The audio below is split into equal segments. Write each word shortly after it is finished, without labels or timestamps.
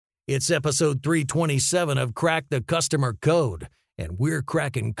It's episode 327 of Crack the Customer Code, and we're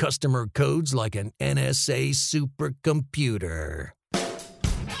cracking customer codes like an NSA supercomputer.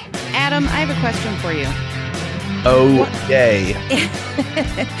 Adam, I have a question for you. Okay.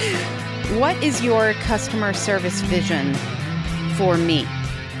 What is your customer service vision for me?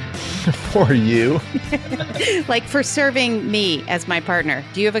 For you? Like for serving me as my partner.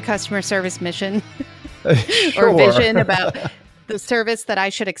 Do you have a customer service mission? Sure. Or vision about the service that I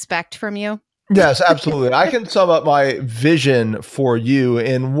should expect from you? Yes, absolutely. I can sum up my vision for you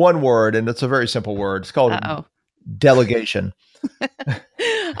in one word, and it's a very simple word. It's called delegation.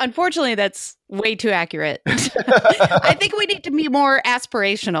 Unfortunately, that's way too accurate. I think we need to be more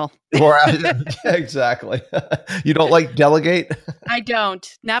aspirational. Exactly. You don't like delegate? I don't.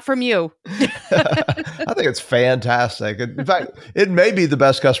 Not from you. I think it's fantastic. In fact, it may be the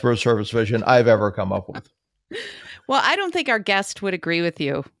best customer service vision I've ever come up with. Well, I don't think our guest would agree with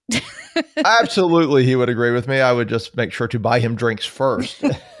you. Absolutely, he would agree with me. I would just make sure to buy him drinks first.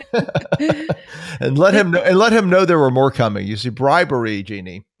 and let him know there were more coming. You see, bribery,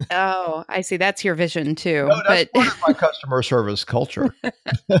 Jeannie. Oh, I see. That's your vision too. No, that's part of my customer service culture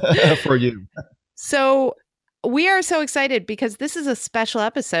for you. So we are so excited because this is a special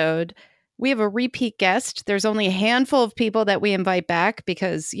episode. We have a repeat guest. There's only a handful of people that we invite back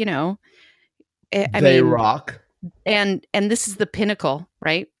because, you know, they rock. And this is the pinnacle,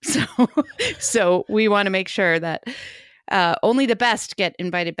 right? So we want to make sure that only the best get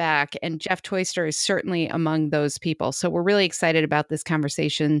invited back. And Jeff Toyster is certainly among those people. So we're really excited about this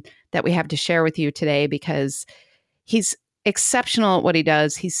conversation that we have to share with you today because he's exceptional at what he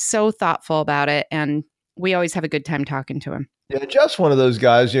does. He's so thoughtful about it. And we always have a good time talking to him. Yeah, Jeff's one of those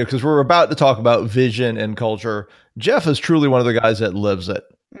guys, because we're about to talk about vision and culture. Jeff is truly one of the guys that lives it.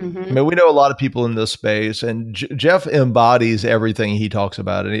 Mm-hmm. I mean, we know a lot of people in this space, and Jeff embodies everything he talks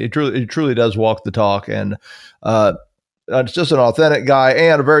about, and he truly does walk the talk. And it's just an authentic guy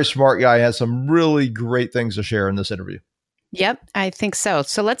and a very smart guy. He has some really great things to share in this interview. Yep, I think so.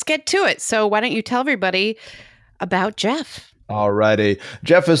 So let's get to it. So why don't you tell everybody about Jeff? All righty.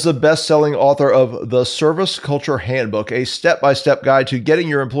 Jeff is the best-selling author of The Service Culture Handbook, a step-by-step guide to getting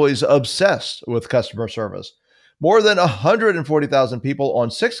your employees obsessed with customer service. More than 140,000 people on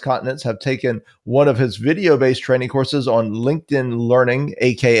 6 continents have taken one of his video-based training courses on LinkedIn Learning,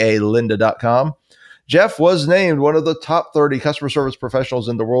 aka lynda.com. Jeff was named one of the top 30 customer service professionals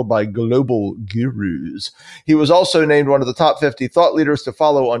in the world by Global Gurus. He was also named one of the top 50 thought leaders to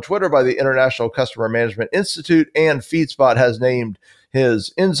follow on Twitter by the International Customer Management Institute, and FeedSpot has named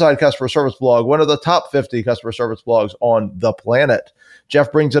his Inside Customer Service blog one of the top 50 customer service blogs on the planet.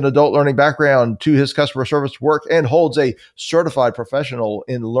 Jeff brings an adult learning background to his customer service work and holds a certified professional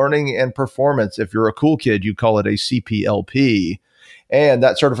in learning and performance. If you're a cool kid, you call it a CPLP. And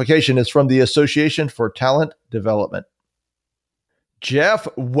that certification is from the Association for Talent Development. Jeff,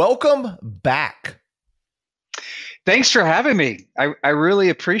 welcome back. Thanks for having me. I really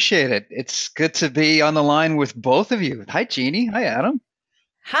appreciate it. It's good to be on the line with both of you. Hi, Jeannie. Hi, Adam.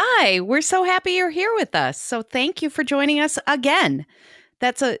 Hi. We're so happy you're here with us. So thank you for joining us again.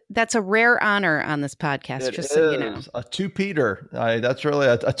 That's a rare honor on this podcast. It just so you know, a two-peater. That's really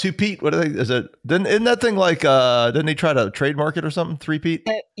a two-peat. What is it? Isn't that thing like? Didn't he try to trademark it or something? Three-peat.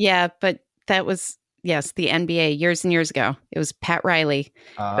 Yeah, but that was the NBA years and years ago. It was Pat Riley.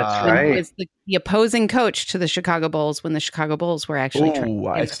 That's right. It was the opposing coach to the Chicago Bulls when the Chicago Bulls were actually.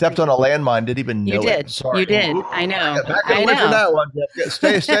 I stepped on a landmine. Didn't even know it. Sorry. You did. I know. Back away from that one.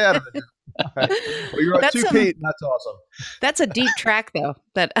 Stay out of it. Right. Well, you're at 2 feet. That's awesome. That's a deep track, though.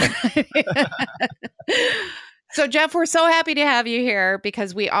 So, Jeff, we're so happy to have you here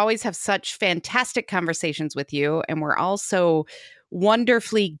because we always have such fantastic conversations with you, and we're also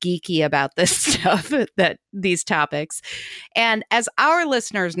wonderfully geeky about this stuff, these topics. And as our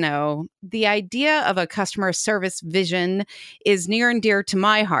listeners know, the idea of a customer service vision is near and dear to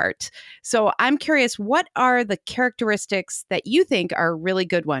my heart. So I'm curious, what are the characteristics that you think are a really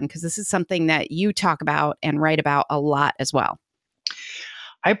good one? Because this is something that you talk about and write about a lot as well.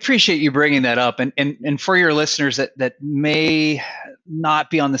 I appreciate you bringing that up. And for your listeners that may not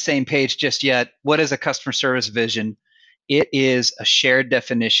be on the same page just yet, what is a customer service vision? It is a shared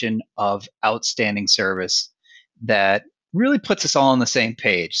definition of outstanding service that really puts us all on the same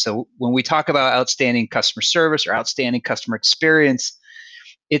page. So when we talk about outstanding customer service or outstanding customer experience,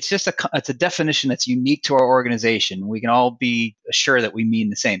 it's a definition that's unique to our organization. We can all be assured that we mean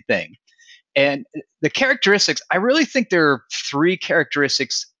the same thing. And the characteristics, I really think there are 3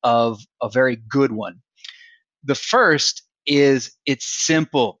 characteristics of a very good one. The first is it's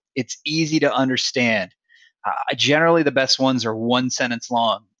simple. It's easy to understand. Generally, the best ones are 1 sentence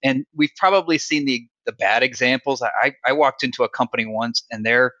long. And we've probably seen the bad examples. I walked into a company once, and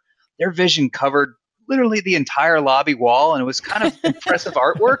their vision covered literally the entire lobby wall, and it was kind of impressive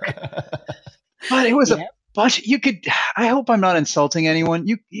artwork. But it was a bunch. I hope I'm not insulting anyone.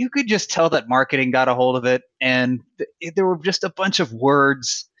 You could just tell that marketing got a hold of it, and there were just a bunch of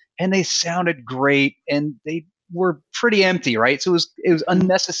words, and they sounded great, and they were pretty empty, right? So it was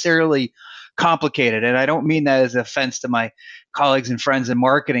unnecessarily complicated, and I don't mean that as an offense to my colleagues and friends in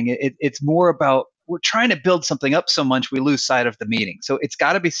marketing. It's more about we're trying to build something up so much we lose sight of the meaning. So it's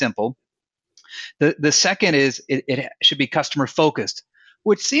got to be simple. The second is it should be customer focused,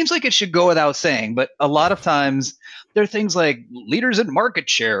 which seems like it should go without saying, but a lot of times there are things like leaders in market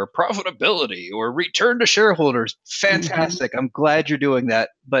share, profitability, or return to shareholders. Fantastic. I'm glad you're doing that.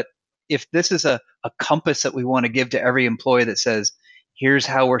 But if this is a compass that we want to give to every employee that says, here's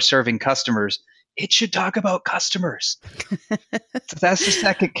how we're serving customers, it should talk about customers. So that's the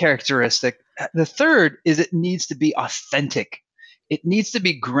second characteristic. The third is it needs to be authentic. It needs to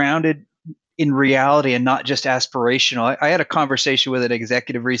be grounded in reality and not just aspirational. I had a conversation with an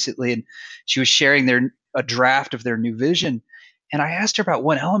executive recently, and she was sharing a draft of their new vision. And I asked her about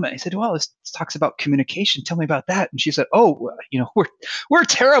one element. I said, well, this talks about communication. Tell me about that. And she said, oh, we're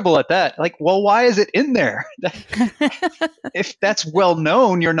terrible at that. Like, well, why is it in there? If that's well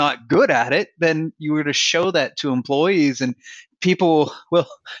known, you're not good at it, then you were to show that to employees, and people will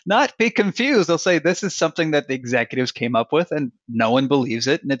not be confused. They'll say, this is something that the executives came up with and no one believes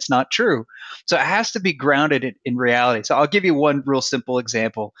it and it's not true. So it has to be grounded in reality. So I'll give you one real simple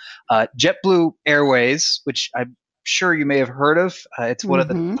example. JetBlue Airways, which I'm sure you may have heard of. It's one of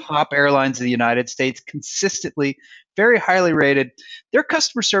the top airlines in the United States, consistently very highly rated. Their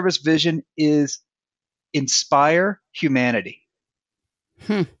customer service vision is inspire humanity.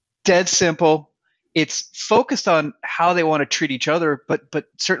 Dead simple. It's focused on how they want to treat each other, but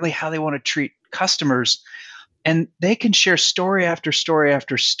certainly how they want to treat customers. And they can share story after story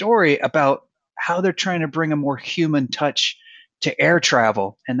after story about how they're trying to bring a more human touch to air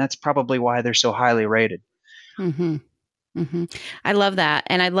travel. And that's probably why they're so highly rated. I love that.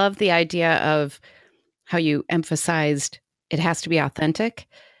 And I love the idea of how you emphasized it has to be authentic,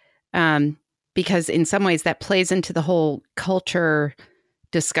 because in some ways that plays into the whole culture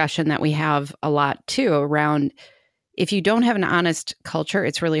discussion that we have a lot too around if you don't have an honest culture,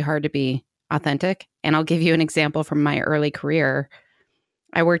 it's really hard to be authentic. And I'll give you an example from my early career.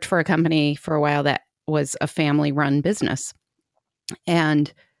 I worked for a company for a while that was a family-run business.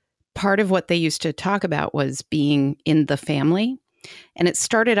 And part of what they used to talk about was being in the family. And it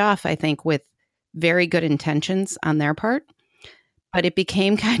started off, I think, with very good intentions on their part. But it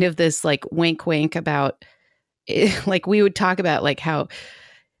became kind of this like wink, wink about like we would talk about like how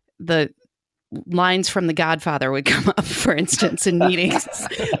the lines from The Godfather would come up, for instance, in meetings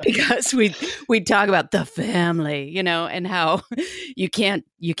because we'd talk about the family, and how you can't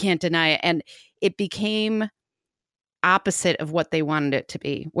deny it. And it became opposite of what they wanted it to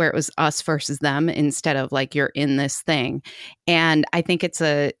be, where it was us versus them instead of like you're in this thing. And I think it's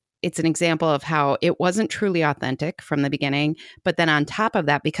an example of how it wasn't truly authentic from the beginning. But then on top of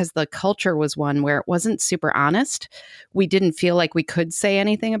that, because the culture was one where it wasn't super honest, we didn't feel like we could say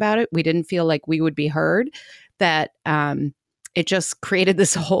anything about it. We didn't feel like we would be heard, that it just created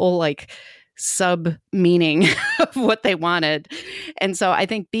this whole like sub meaning of what they wanted. And so I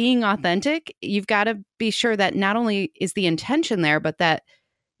think being authentic, you've got to be sure that not only is the intention there, but that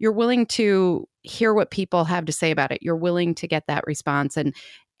you're willing to hear what people have to say about it. You're willing to get that response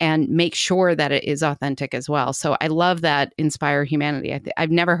and make sure that it is authentic as well. So I love that inspire humanity.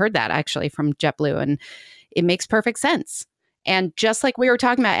 I've never heard that actually from JetBlue, and it makes perfect sense. And just like we were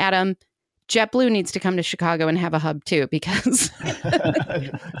talking about, Adam, JetBlue needs to come to Chicago and have a hub too, because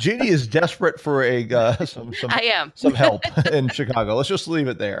Jeannie is desperate for some help in Chicago. Let's just leave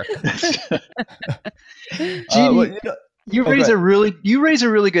it there. Jeannie, you raise a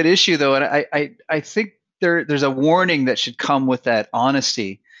really good issue though, and I think there's a warning that should come with that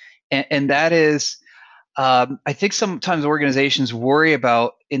honesty. And that is, I think sometimes organizations worry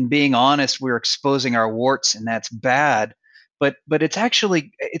about, in being honest, we're exposing our warts, and that's bad. But it's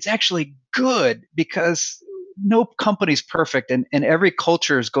actually good, because no company's perfect, and every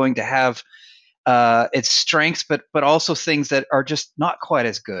culture is going to have its strengths, but also things that are just not quite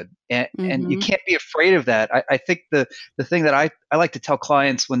as good. And you can't be afraid of that. I think the thing that I like to tell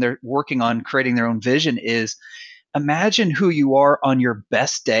clients when they're working on creating their own vision is, imagine who you are on your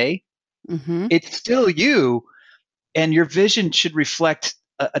best day. It's still you, and your vision should reflect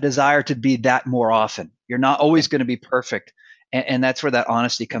a desire to be that more often. You're not always going to be perfect. And that's where that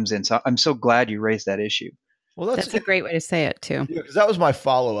honesty comes in. So I'm so glad you raised that issue. Well, That's a great way to say it too. yeah, because that was my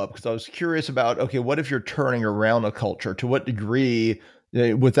follow up. Because I was curious about, okay, what if you're turning around a culture? To what degree,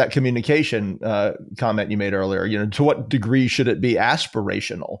 with that communication comment you made earlier, to what degree should it be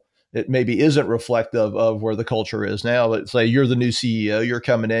aspirational? It maybe isn't reflective of where the culture is now. Let's say you're the new CEO, you're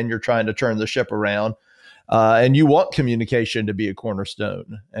coming in, you're trying to turn the ship around, and you want communication to be a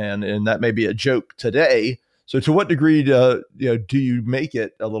cornerstone, and that may be a joke today. So, to what degree do you make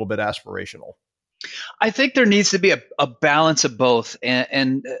it a little bit aspirational? I think there needs to be a balance of both.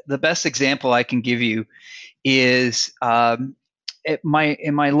 And the best example I can give you is in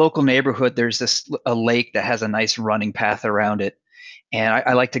my local neighborhood, there's a lake that has a nice running path around it. And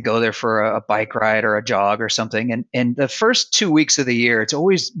I like to go there for a bike ride or a jog or something. And the first 2 weeks of the year, it's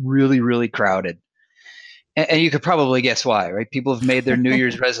always really, really crowded. And you could probably guess why, right? People have made their New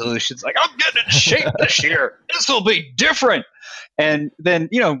Year's resolutions like, I'm getting in shape this year. This will be different. And then,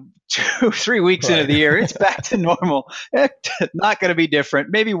 2-3 weeks into the year, it's back to normal. Not going to be different.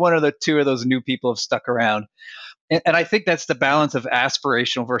 Maybe one or two of those new people have stuck around. And I think that's the balance of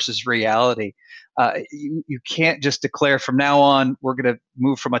aspirational versus reality. You can't just declare from now on, we're going to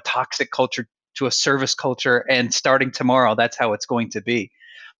move from a toxic culture to a service culture, and starting tomorrow, that's how it's going to be.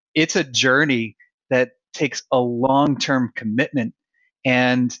 It's a journey that takes a long-term commitment,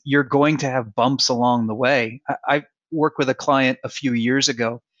 and you're going to have bumps along the way. I worked with a client a few years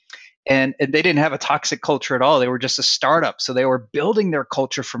ago, and they didn't have a toxic culture at all. They were just a startup. So they were building their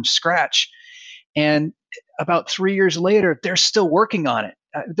culture from scratch. And about 3 years later, they're still working on it.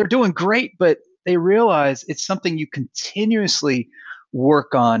 They're doing great, but they realize it's something you continuously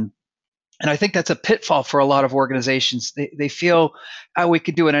work on. And I think that's a pitfall for a lot of organizations. They feel we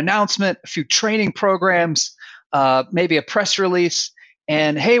could do an announcement, a few training programs, maybe a press release,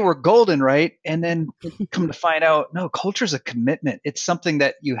 and hey, we're golden, right? And then come to find out, no, culture is a commitment. It's something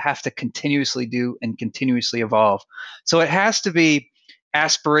that you have to continuously do and continuously evolve. So it has to be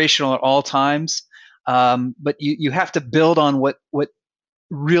aspirational at all times, but you have to build on what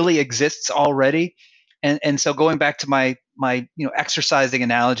really exists already. And so going back to my exercising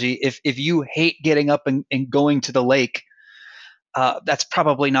analogy, if you hate getting up and going to the lake, that's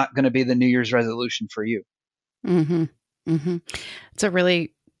probably not going to be the New Year's resolution for you. Mm-hmm. Mm-hmm. It's a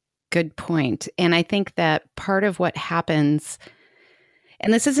really good point. And I think that part of what happens,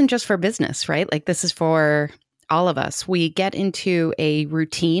 and this isn't just for business, right? Like this is for all of us. We get into a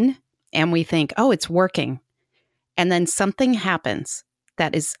routine and we think, oh, it's working. And then something happens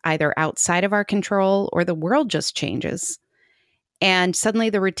that is either outside of our control or the world just changes. And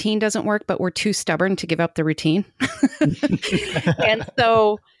suddenly the routine doesn't work, but we're too stubborn to give up the routine. And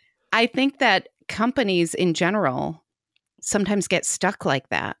so I think that companies in general sometimes get stuck like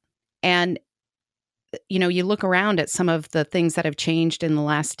that. And, you look around at some of the things that have changed in the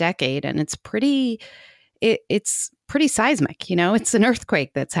last decade, and it's pretty seismic, it's an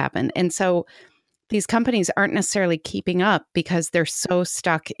earthquake that's happened. And so these companies aren't necessarily keeping up because they're so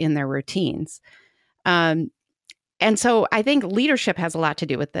stuck in their routines. And so I think leadership has a lot to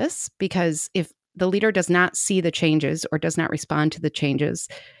do with this, because if the leader does not see the changes or does not respond to the changes,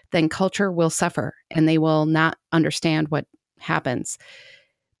 then culture will suffer and they will not understand what happens.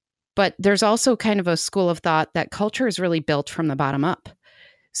 But there's also kind of a school of thought that culture is really built from the bottom up.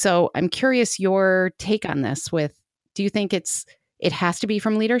 So I'm curious your take on this do you think it has to be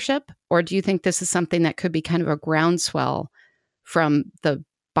from leadership, or do you think this is something that could be kind of a groundswell from the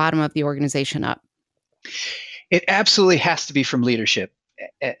bottom of the organization up? It absolutely has to be from leadership.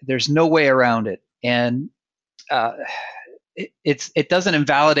 There's no way around it. And it doesn't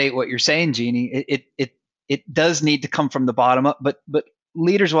invalidate what you're saying, Jeannie. It does need to come from the bottom up, but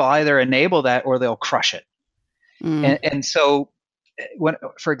leaders will either enable that or they'll crush it. And so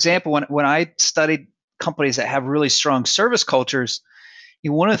for example, when I studied companies that have really strong service cultures,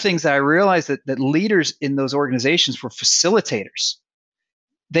 one of the things that I realized that leaders in those organizations were facilitators.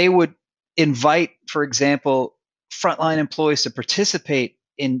 They would invite, for example, frontline employees to participate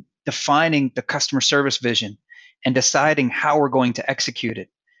in defining the customer service vision and deciding how we're going to execute it.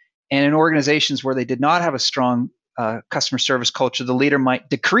 And in organizations where they did not have a strong customer service culture, the leader might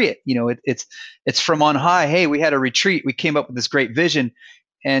decree it. It's from on high. Hey, we had a retreat. We came up with this great vision,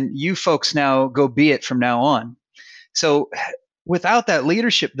 and you folks now go be it from now on. So without that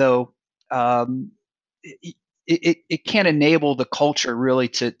leadership, though, it can't enable the culture really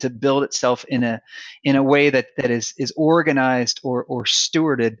to build itself in a way that is organized or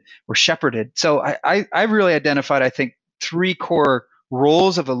stewarded or shepherded. So I really identified, I think, 3 core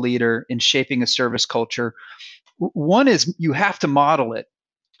roles of a leader in shaping a service culture. One is you have to model it.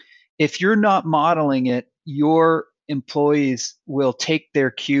 If you're not modeling it, your employees will take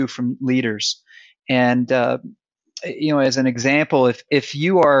their cue from leaders. And as an example, if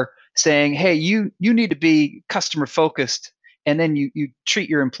you are saying, hey, you need to be customer focused, and then you treat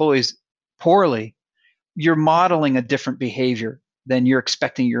your employees poorly, you're modeling a different behavior than you're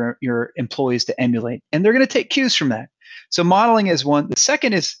expecting your employees to emulate, and they're going to take cues from that. So modeling is one. The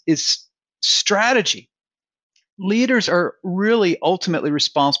second is strategy. Leaders are really ultimately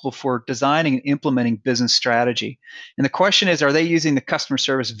responsible for designing and implementing business strategy. And the question is, are they using the customer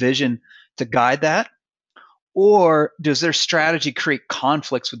service vision to guide that? Or does their strategy create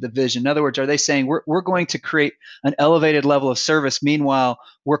conflicts with the vision? In other words, are they saying we're going to create an elevated level of service, meanwhile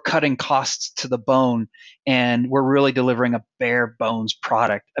we're cutting costs to the bone and we're really delivering a bare bones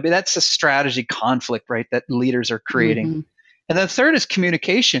product? I mean, that's a strategy conflict, right, that leaders are creating. Mm-hmm. And then third is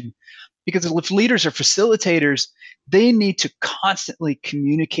communication, because if leaders are facilitators, they need to constantly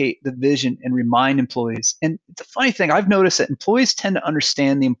communicate the vision and remind employees. And it's a funny thing, I've noticed that employees tend to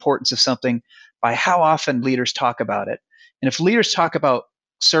understand the importance of something by how often leaders talk about it. And if leaders talk about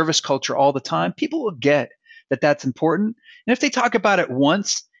service culture all the time, people will get that that's important. And if they talk about it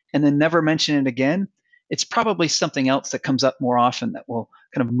once and then never mention it again, it's probably something else that comes up more often that will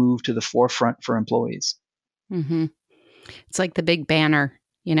kind of move to the forefront for employees. Mm-hmm. It's like the big banner,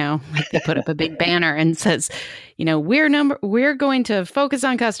 like they put up a big banner and says, we're going to focus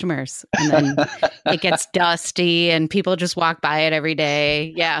on customers. And then it gets dusty and people just walk by it every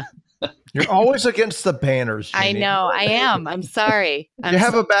day. Yeah. You're always against the banners, Jeannie. I know, I am. I'm sorry. You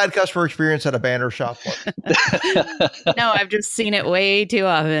have a bad customer experience at a banner shop? No, I've just seen it way too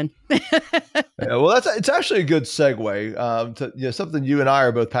often. Yeah, well, it's actually a good segue to something you and I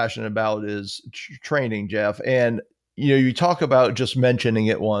are both passionate about is training, Jeff. And you talk about just mentioning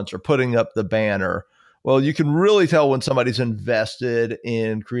it once or putting up the banner. Well, you can really tell when somebody's invested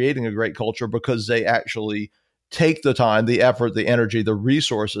in creating a great culture because they actually take the time, the effort, the energy, the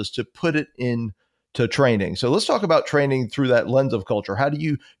resources to put it into training. So let's talk about training through that lens of culture. How do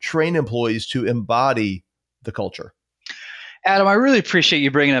you train employees to embody the culture? Adam, I really appreciate you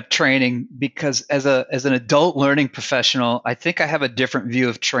bringing up training, because as an adult learning professional, I think I have a different view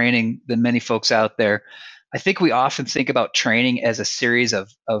of training than many folks out there. I think we often think about training as a series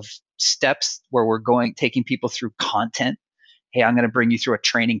of steps where we're taking people through content. Hey, I'm going to bring you through a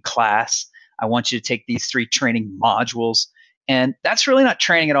training class. I want you to take these 3 training modules. And that's really not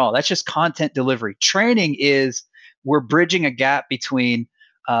training at all. That's just content delivery. Training is we're bridging a gap between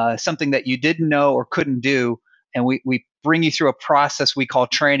something that you didn't know or couldn't do, and we bring you through a process we call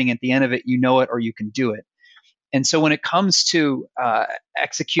training. At the end of it, you know it or you can do it. And so when it comes to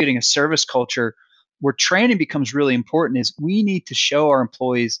executing a service culture, where training becomes really important is we need to show our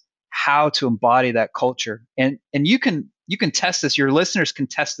employees how to embody that culture. And you can test this. Your listeners can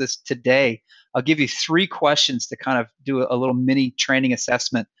test this today. I'll give you 3 questions to kind of do a little mini training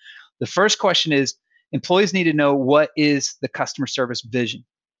assessment. The first question is, employees need to know, what is the customer service vision?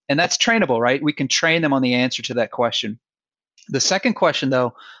 And that's trainable, right? We can train them on the answer to that question. The second question, though,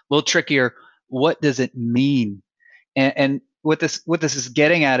 a little trickier, what does it mean? And what this is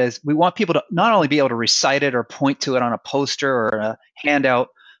getting at is we want people to not only be able to recite it or point to it on a poster or a handout,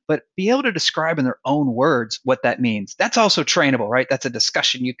 but be able to describe in their own words what that means. That's also trainable, right? That's a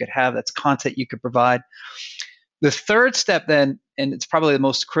discussion you could have. That's content you could provide. The third step then, and it's probably the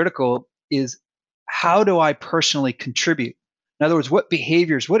most critical, is how do I personally contribute? In other words, what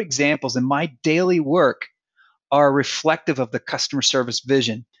behaviors, what examples in my daily work are reflective of the customer service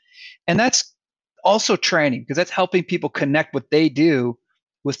vision? And that's also training, because that's helping people connect what they do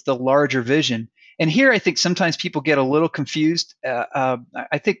with the larger vision. And here, I think sometimes people get a little confused.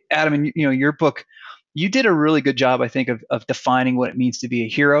 I think, Adam, in your book, you did a really good job, I think, of defining what it means to be a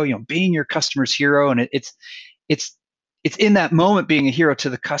hero. Being your customer's hero, and it's in that moment being a hero to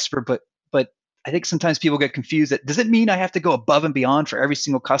the customer. But I think sometimes people get confused. That does it mean I have to go above and beyond for every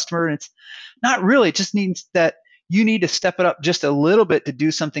single customer? And it's not really. It just means that you need to step it up just a little bit to do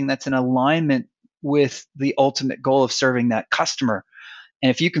something that's in alignment with the ultimate goal of serving that customer.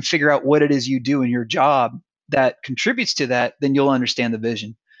 And if you can figure out what it is you do in your job that contributes to that, then you'll understand the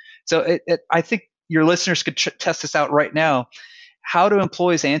vision. So I think your listeners could test this out right now. How do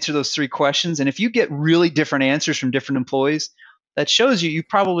employees answer those 3 questions? And if you get really different answers from different employees, that shows you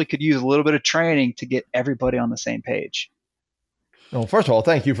probably could use a little bit of training to get everybody on the same page. Well, first of all,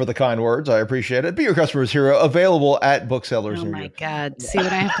 thank you for the kind words. I appreciate it. Be Your Customer's Hero, available at booksellers Oh near my you. God. See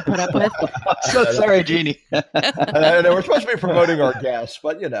what I have to put up with? So sorry, Jeannie. And we're supposed to be promoting our guests,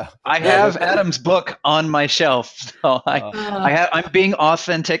 but I have Adam's book on my shelf, so I'm being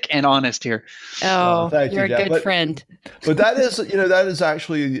authentic and honest here. Oh, thank you're you, a Jeff. good friend. But that is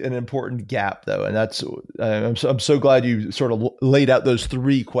actually an important gap, though, and that's I'm so glad you sort of laid out those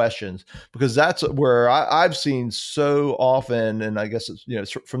 3 questions, because that's where I've seen so often, and I guess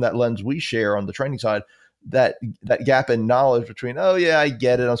it's from that lens we share on the training side, that gap in knowledge between, oh yeah, I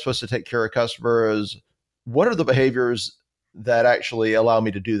get it, I'm supposed to take care of customers. What are the behaviors that actually allow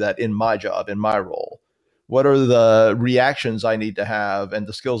me to do that in my job, in my role? What are the reactions I need to have and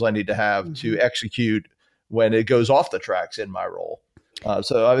the skills I need to have to execute when it goes off the tracks in my role?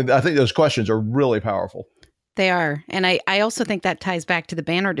 So I think those questions are really powerful. They are. And I also think that ties back to the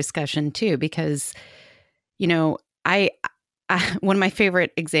banner discussion too, because, I one of my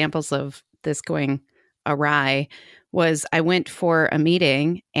favorite examples of this going awry was I went for a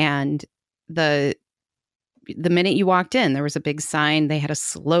meeting, and the minute you walked in, there was a big sign. They had a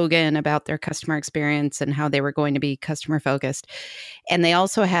slogan about their customer experience and how they were going to be customer focused. And they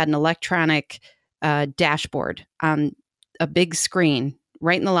also had an electronic dashboard on a big screen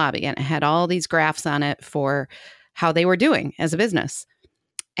right in the lobby. And it had all these graphs on it for how they were doing as a business.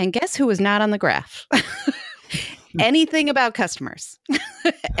 And guess who was not on the graph? Anything about customers,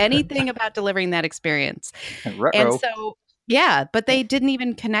 anything about delivering that experience. And so, yeah, but they didn't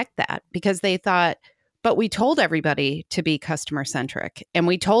even connect that, because they thought, but we told everybody to be customer centric, and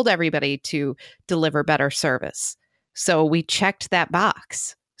we told everybody to deliver better service. So we checked that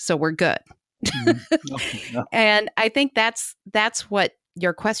box. So we're good. No. And I think that's what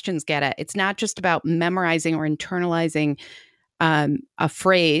your questions get at. It's not just about memorizing or internalizing a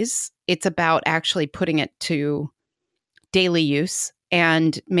phrase. It's about actually putting it to daily use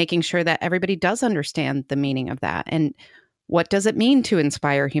and making sure that everybody does understand the meaning of that. And what does it mean to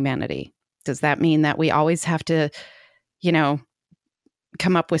inspire humanity? Does that mean that we always have to,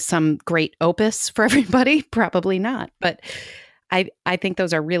 come up with some great opus for everybody? Probably not. But I think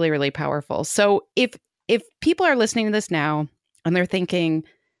those are really, really powerful. So if people are listening to this now and they're thinking,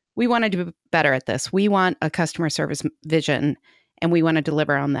 we want to do better at this, we want a customer service vision, and we want to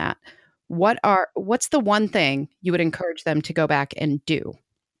deliver on that, what's the one thing you would encourage them to go back and do?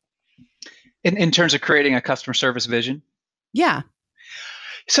 In terms of creating a customer service vision? Yeah.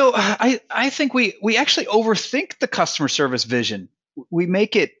 So I think we actually overthink the customer service vision. We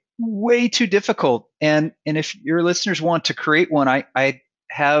make it way too difficult. And if your listeners want to create one, I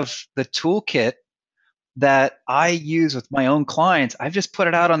have the toolkit that I use with my own clients. I've just put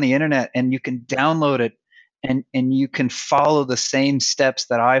it out on the internet, and you can download it, and you can follow the same steps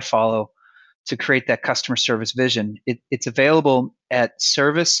that I follow to create that customer service vision. It's available at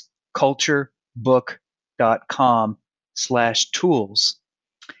serviceculturebook.com/tools.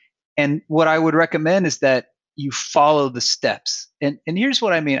 And what I would recommend is that you follow the steps. And here's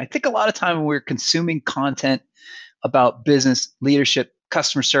what I mean. I think a lot of time when we're consuming content about business, leadership,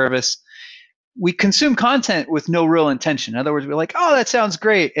 customer service, we consume content with no real intention. In other words, we're like, oh, that sounds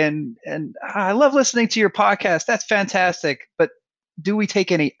great. And I love listening to your podcast. That's fantastic. But do we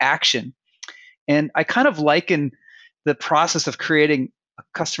take any action? And I kind of liken the process of creating a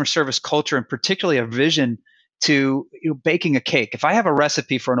customer service culture, and particularly a vision, to baking a cake. If I have a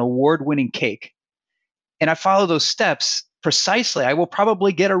recipe for an award-winning cake and I follow those steps precisely, I will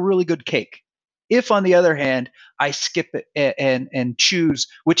probably get a really good cake. If, on the other hand, I skip it and choose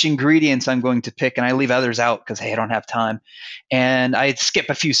which ingredients I'm going to pick, and I leave others out because, hey, I don't have time, and I skip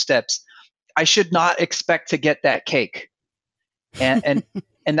a few steps, I should not expect to get that cake. And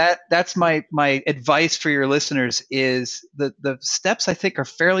that's my advice for your listeners is the steps, I think, are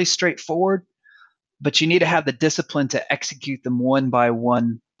fairly straightforward, but you need to have the discipline to execute them one by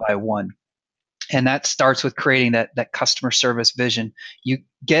one by one. And that starts with creating that customer service vision. You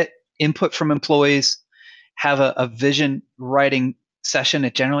get input from employees, have a vision writing session.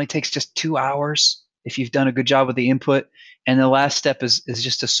 It generally takes just 2 hours if you've done a good job with the input. And the last step is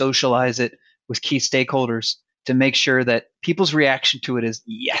just to socialize it with key stakeholders to make sure that people's reaction to it is,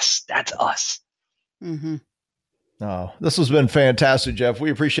 yes, that's us. Mm-hmm. Oh, this has been fantastic, Jeff. We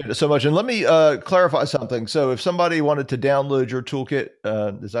appreciate it so much. And let me clarify something. So if somebody wanted to download your toolkit,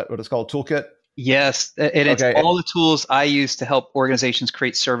 is that what it's called, toolkit? Yes. And it's all the tools I use to help organizations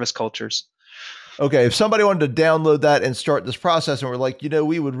create service cultures. Okay. If somebody wanted to download that and start this process, and we're like,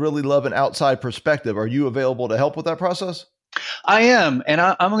 we would really love an outside perspective, are you available to help with that process? I am. And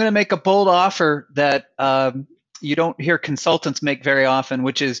I'm going to make a bold offer that you don't hear consultants make very often,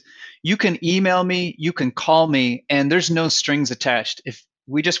 which is you can email me, you can call me, and there's no strings attached. If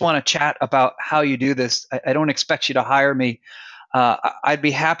we just want to chat about how you do this, I don't expect you to hire me. I'd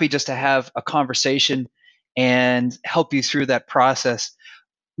be happy just to have a conversation and help you through that process.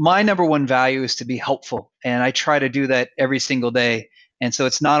 My number one value is to be helpful, and I try to do that every single day. And so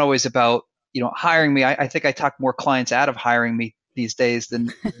it's not always about hiring me. I think I talk more clients out of hiring me these days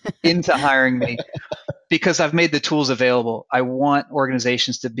than into hiring me, because I've made the tools available. I want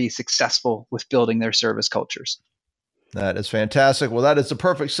organizations to be successful with building their service cultures. That is fantastic. Well, that is the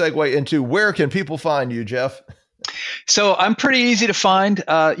perfect segue into where can people find you, Jeff? So I'm pretty easy to find.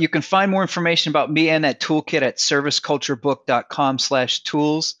 You can find more information about me and that toolkit at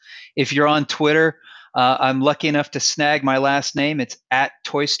serviceculturebook.com/tools. If you're on Twitter, I'm lucky enough to snag my last name. It's at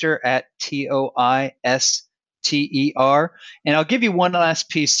Toyster, at TOISTER. And I'll give you one last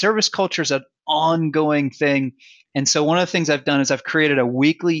piece. Service culture is an ongoing thing. And so one of the things I've done is I've created a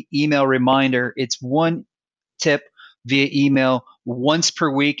weekly email reminder. It's one tip via email once per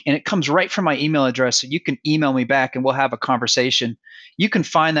week, and it comes right from my email address. So you can email me back and we'll have a conversation. You can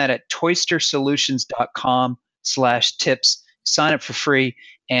find that at toystersolutions.com/tips. Sign up for free,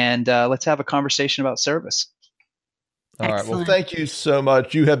 and let's have a conversation about service. All right. Well, thank you so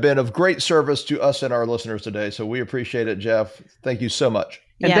much. You have been of great service to us and our listeners today. So we appreciate it, Jeff. Thank you so much.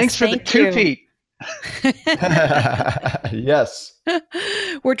 And thanks for the 2 feet. Yes.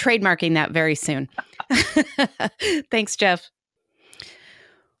 We're trademarking that very soon. Thanks, Jeff.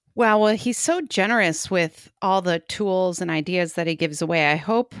 Well, he's so generous with all the tools and ideas that he gives away. I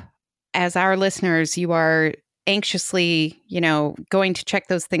hope as our listeners, you are anxiously, going to check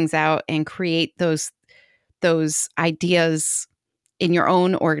those things out and create those ideas in your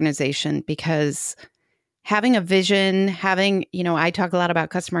own organization, because having a vision, I talk a lot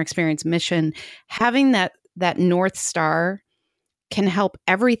about customer experience mission, having that North Star can help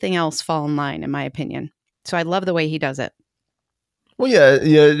everything else fall in line, in my opinion. So I love the way he does it. Well, yeah,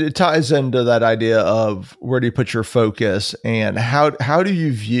 it ties into that idea of where do you put your focus and how do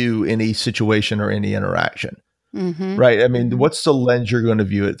you view any situation or any interaction? Mm-hmm. Right. I mean, what's the lens you're going to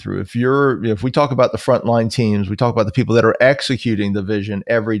view it through? If we talk about the frontline teams, we talk about the people that are executing the vision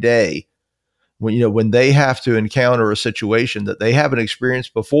every day. When they have to encounter a situation that they haven't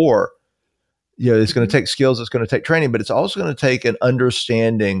experienced before, it's going to take skills, it's going to take training, but it's also going to take an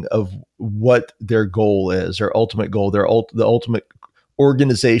understanding of what their goal is, their ultimate goal, the ultimate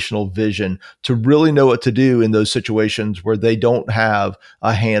organizational vision, to really know what to do in those situations where they don't have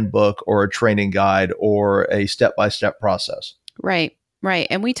a handbook or a training guide or a step-by-step process. Right.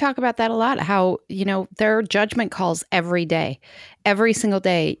 And we talk about that a lot, how, there are judgment calls every day. Every single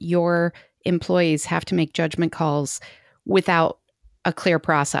day, your employees have to make judgment calls without a clear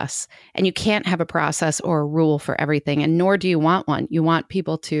process. And you can't have a process or a rule for everything, and nor do you want one. You want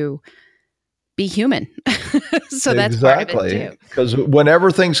people to be human. So that's part of it too. Because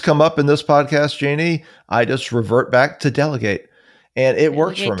whenever things come up in this podcast, Jeannie, I just revert back to delegate. And it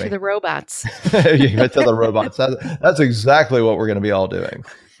works for me. To the robots. You get to the robots. That's exactly what we're going to be all doing.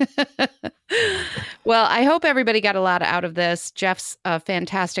 Well, I hope everybody got a lot out of this. Jeff's a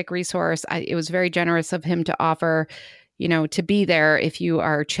fantastic resource. It was very generous of him to offer, to be there if you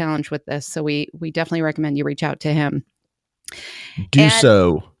are challenged with this. So we definitely recommend you reach out to him. Do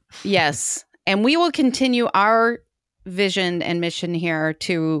so. Yes. And we will continue our vision and mission here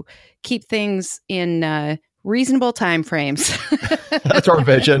to keep things in reasonable time frames. That's our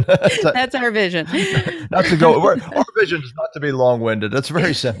vision. That's our vision. Not to go. Our vision is not to be long-winded. It's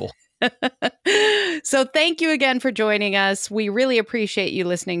very simple. So thank you again for joining us. We really appreciate you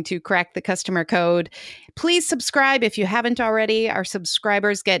listening to Crack the Customer Code. Please subscribe if you haven't already. Our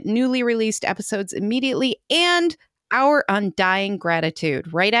subscribers get newly released episodes immediately and our undying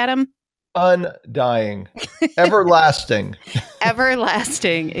gratitude. Right, Adam? Undying. Everlasting.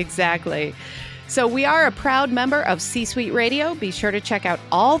 Everlasting. Exactly. So we are a proud member of C-Suite Radio. Be sure to check out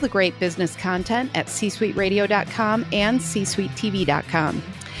all the great business content at csuiteradio.com and csuitetv.com.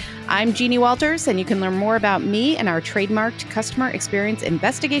 I'm Jeannie Walters, and you can learn more about me and our trademarked customer experience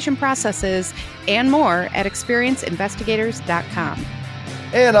investigation processes and more at experienceinvestigators.com.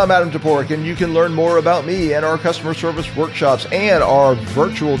 And I'm Adam Toporek, and you can learn more about me and our customer service workshops and our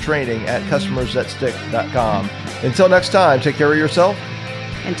virtual training at customersthatstick.com. Until next time, take care of yourself.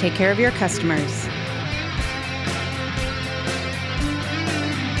 And take care of your customers.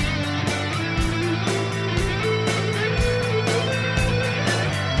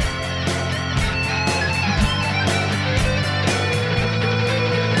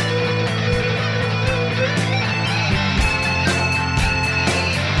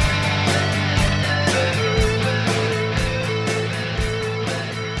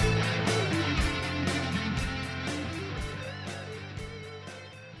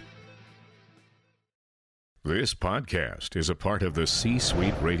 This podcast is a part of the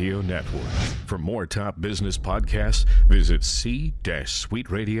C-Suite Radio Network. For more top business podcasts, visit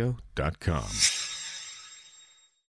c-suiteradio.com.